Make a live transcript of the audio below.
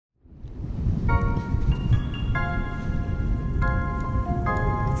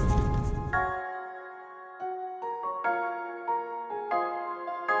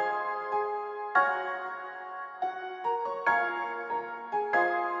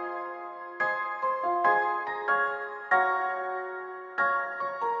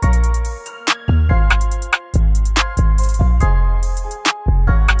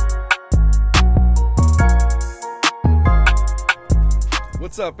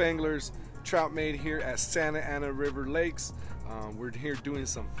up, anglers? Trout Made here at Santa Ana River Lakes. We're here doing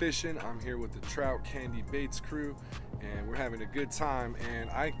some fishing. I'm here with the Trout Candy Baits crew, and we're having a good time.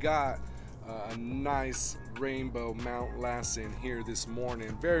 And I got a nice rainbow Mount Lassen here this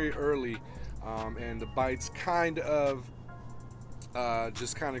morning, very early, and the bites kind of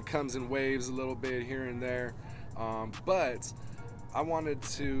just kind of comes in waves a little bit here and there. But I wanted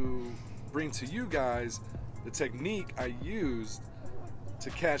to bring to you guys the technique I used to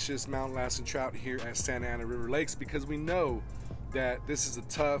catch this Mount Lassen trout here at Santa Ana River Lakes, because we know that this is a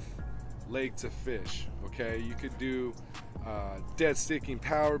tough lake to fish. Okay, you could do dead sticking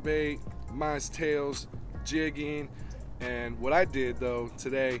power bait, mice tails, jigging, and what I did though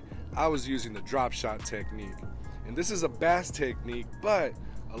today, I was using the drop shot technique. And this is a bass technique, but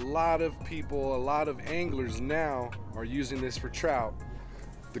a lot of people, a lot of anglers now are using this for trout.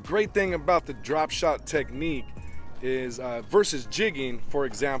 The great thing about the drop shot technique is versus jigging, for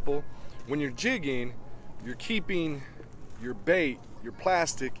example, when you're jigging, you're keeping your bait, your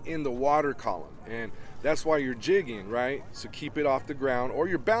plastic, in the water column, and that's why you're jigging, right? So keep it off the ground, or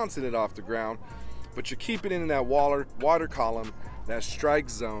you're bouncing it off the ground, but you keep it in that water column, that strike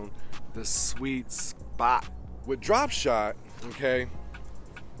zone, the sweet spot. With drop shot, okay,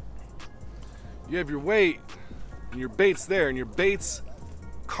 you have your weight and your bait's there, and your bait's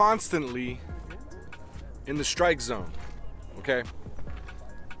constantly in the strike zone. Okay,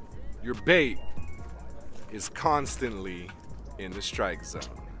 your bait is constantly in the strike zone,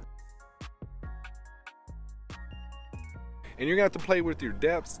 and you're gonna have to play with your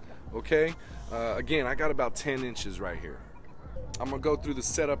depths. Okay, again, I got about 10 inches right here. I'm gonna go through the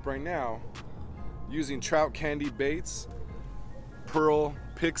setup right now using Trout Candy Baits, Pearl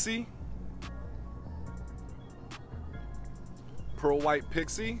Pixie, Pearl White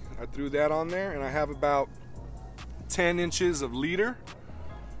Pixie. I threw that on there, and I have about 10 inches of leader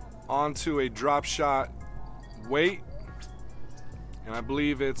onto a drop shot weight, and I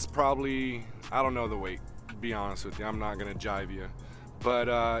believe it's probably, I don't know the weight, to be honest with you, I'm not gonna jive you, but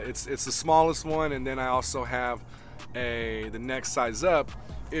it's the smallest one. And then I also have the next size up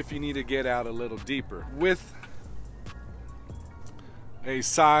if you need to get out a little deeper, with a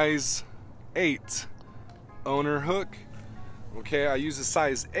size 8 owner hook. Okay, I use a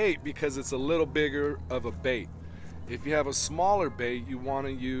size 8 because it's a little bigger of a bait. If you have a smaller bait, you want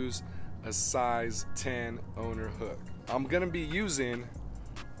to use a size 10 owner hook. I'm gonna be using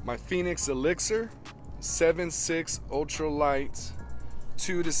my Phenix Elixir 7/6 Ultralight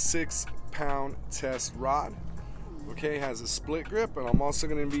 2 to 6 pound test rod. Okay, has a split grip, and I'm also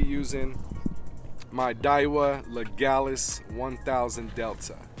gonna be using my Daiwa Legalis 1000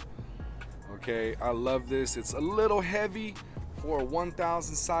 Delta. Okay, I love this. It's a little heavy for a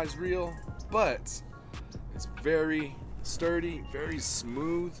 1000 size reel, but it's very sturdy, very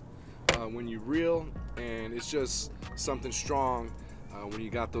smooth when you reel, and it's just something strong when you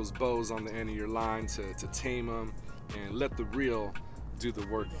got those bows on the end of your line to tame them and let the reel do the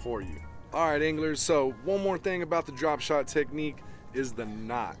work for you. All right, anglers, so one more thing about the drop shot technique is the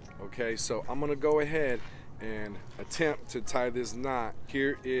knot. Okay, so I'm gonna go ahead and attempt to tie this knot.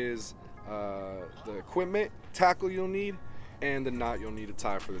 Here is the equipment, tackle you'll need, and the knot you'll need to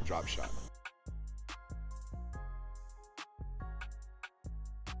tie for the drop shot.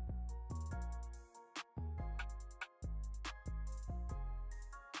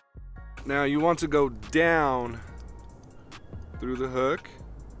 Now you want to go down through the hook,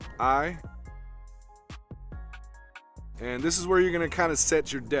 eye, and this is where you're gonna kind of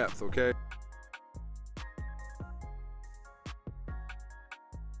set your depth, okay?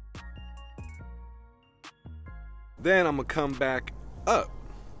 Then I'm gonna come back up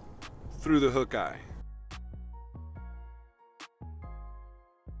through the hook eye.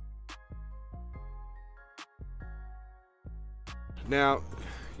 Now,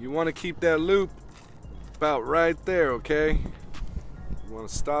 you want to keep that loop about right there, okay? You want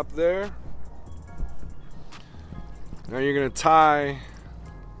to stop there. Now you're gonna tie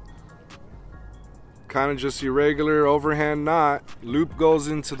kind of just your regular overhand knot. Loop goes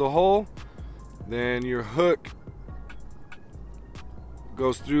into the hole, then your hook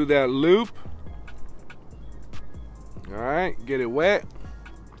goes through that loop. All right, get it wet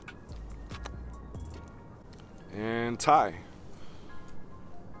and tie,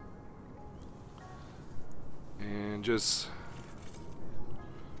 and just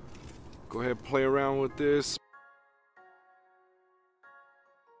go ahead and play around with this.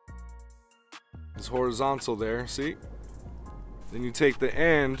 It's horizontal there, see? Then you take the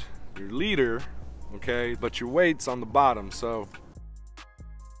end, your leader, okay, but your weight's on the bottom. So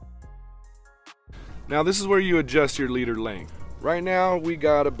now this is where you adjust your leader length. Right now we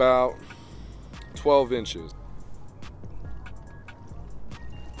got about 12 inches.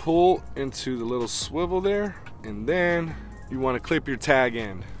 Pull into the little swivel there, and then you want to clip your tag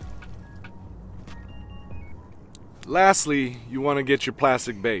end. Lastly, you want to get your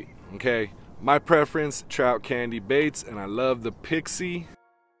plastic bait, okay? My preference, trout candy baits, and I love the Pixie.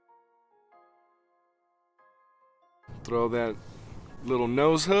 Throw that little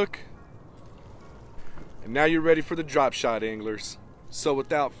nose hook. And now you're ready for the drop shot, anglers. So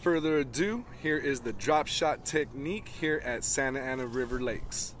without further ado, here is the drop shot technique here at Santa Ana River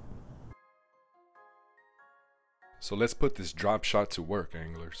Lakes. So let's put this drop shot to work,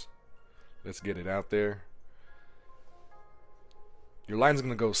 anglers. Let's get it out there. Your line's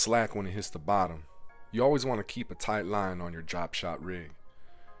gonna go slack when it hits the bottom. You always want to keep a tight line on your drop shot rig.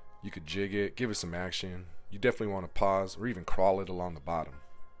 You could jig it, give it some action. You definitely want to pause or even crawl it along the bottom.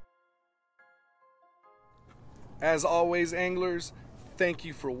 As always, anglers, thank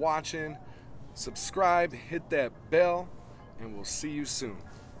you for watching. Subscribe, hit that bell, and we'll see you soon.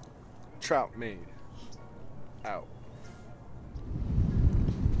 Trout Made. Out.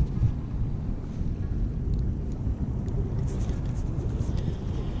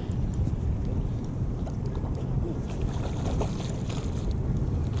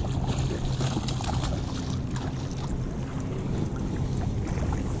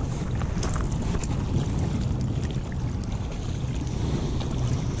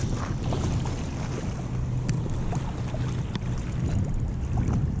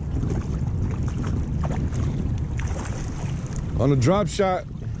 On the drop shot,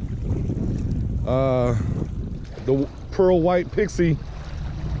 the pearl white Pixie.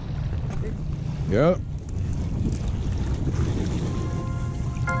 Yep.